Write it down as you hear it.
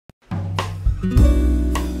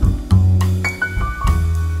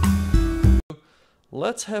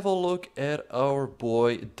Let's have a look at our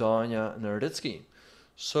boy Naroditsky.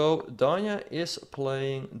 So Danya is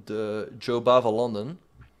playing the Joe Bava London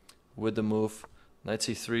with the move knight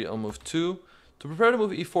c3 on move 2. To prepare the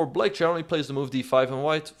move e4, Black generally plays the move d5 and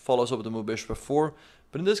white, follows up with the move bishop f4.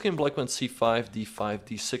 But in this game, Black went c5, d5,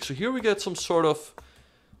 d6. So here we get some sort of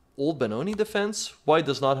old Benoni defense. White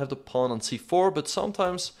does not have the pawn on c4, but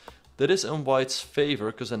sometimes that is in White's favor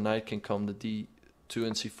because a knight can come to d2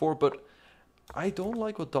 and c4. But I don't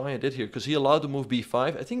like what Danya did here because he allowed the move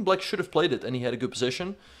b5. I think Black should have played it and he had a good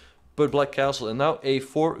position, but Black castled. And now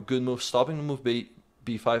a4, good move, stopping the move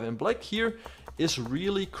b5. And Black here is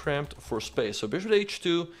really cramped for space. So bishop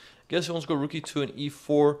h2, guess he wants to go rook e2, and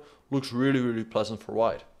e4 looks really pleasant for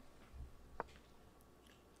White.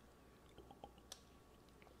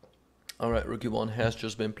 Alright, rook e1 has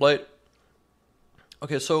just been played.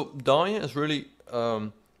 Okay, so Danya is really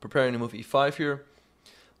preparing to move e5 here.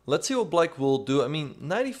 Let's see what Black will do. I mean,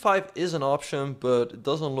 knight e5 is an option, but it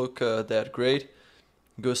doesn't look that great.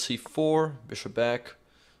 Go c4, bishop back.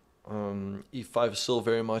 E5 is still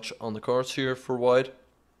very much on the cards here for White.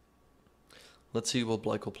 Let's see what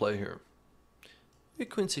Black will play here. Maybe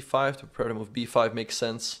queen c5 to prepare to move b5 makes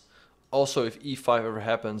sense. Also, if e5 ever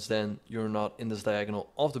happens, then you're not in this diagonal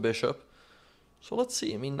of the bishop. So let's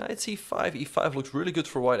see. I mean, knight c5, e5 looks really good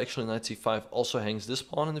for White. Actually, knight c5 also hangs this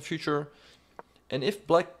pawn in the future. And if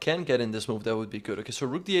Black can get in this move, that would be good. Okay, so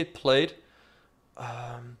rook d8 played.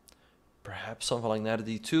 Perhaps something like knight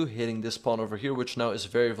d2, hitting this pawn over here, which now is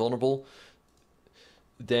very vulnerable.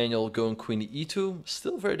 Daniel going queen e2.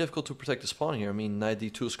 Still very difficult to protect this pawn here. I mean, knight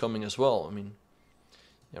d2 is coming as well. I mean,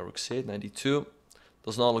 yeah, rook c8, knight d2.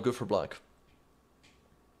 Does not look good for Black.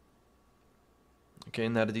 Okay,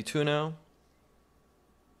 knight d2 now.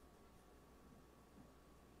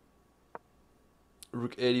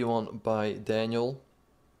 Rook 81 by Daniel.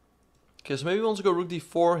 Okay, so maybe he wants to go rook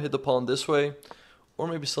d4, hit the pawn this way. Or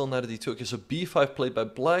maybe still knight d2. Okay, so b5 played by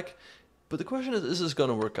Black. But the question is this going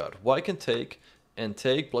to work out? White can take and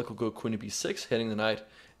take. Black will go queen to b6, hitting the knight.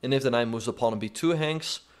 And if the knight moves, the pawn on b2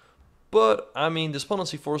 hangs. But, I mean, this pawn on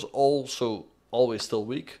c4 is also always still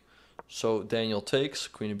weak. So Daniel takes,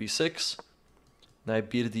 queen to b6. Knight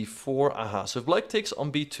b to d4. Aha, so if Black takes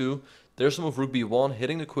on b2, there's the move rook b1,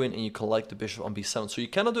 hitting the queen, and you collect the bishop on b7. So you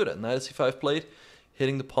cannot do that. Knight c5 played,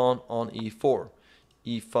 hitting the pawn on e4.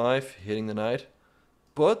 e5, hitting the knight.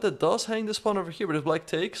 But that does hang this pawn over here. But if Black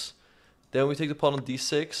takes, then we take the pawn on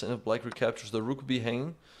d6. And if Black recaptures, the rook will be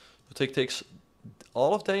hanging. So take takes.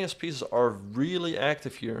 All of Daniel's pieces are really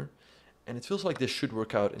active here. And it feels like this should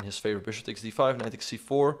work out in his favor. Bishop takes d5, knight takes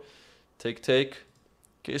c4. Take, take.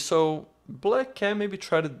 Okay, so Black can maybe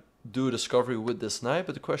try to do a discovery with this knight.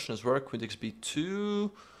 But the question is where? Queen takes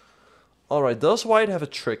b2. Alright, does White have a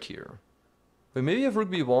trick here? Wait, maybe you have rook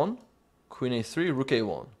b1. Queen a3, rook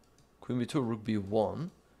a1. Queen b2, rook b1,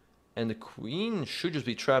 and the queen should just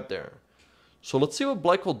be trapped there. So let's see what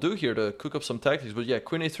Black will do here to cook up some tactics. But yeah,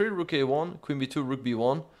 queen a3, rook a1, queen b2, rook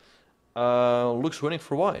b1 looks winning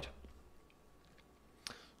for White.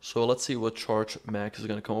 So let's see what charge Max is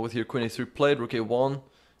going to come up with here. Queen a3 played, rook a1,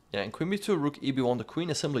 yeah, and queen b2, rook eb1. The queen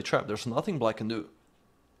is simply trapped. There's nothing Black can do.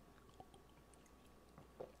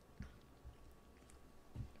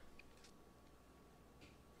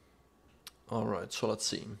 All right, so let's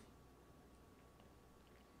see.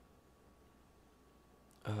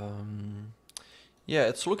 Yeah,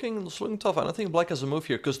 it's looking tough. I don't think Black has a move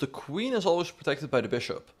here because the queen is always protected by the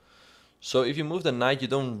bishop. So if you move the knight, you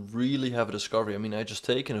don't really have a discovery. I mean, I just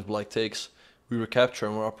take, and if Black takes, we recapture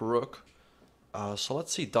and we're up a rook. So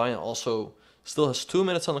let's see. Diana also still has 2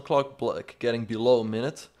 minutes on the clock. Black getting below a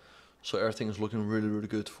minute, so everything is looking really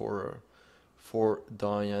good for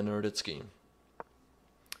Diana Naroditsky.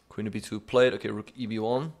 Queen to b2 played. Okay, rook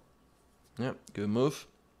eb1. Yeah, good move.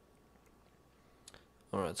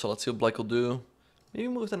 Alright, so let's see what Black will do. Maybe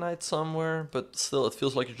move the knight somewhere, but still it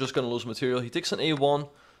feels like you're just going to lose material. He takes an a1.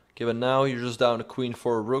 Okay, but now you're just down a queen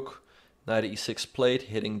for a rook. Knight e6 played,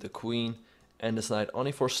 hitting the queen. And this knight on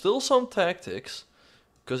e4. Still some tactics.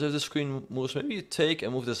 Because if this queen moves, maybe you take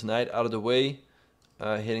and move this knight out of the way.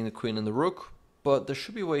 Hitting the queen and the rook. But there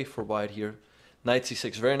should be a way for White here. Knight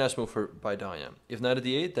c6, very nice move by Diana. If knight at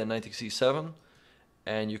d8, then knight takes c7.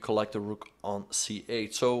 And you collect the rook on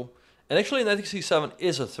c8. So, and actually knight takes c7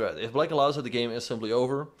 is a threat. If Black allows it, the game is simply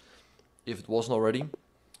over. If it wasn't already.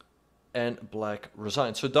 And Black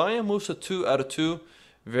resigns. So Diana moves to 2 out of 2.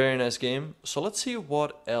 Very nice game. So let's see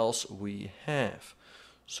what else we have.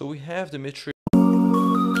 So we have Dimitri.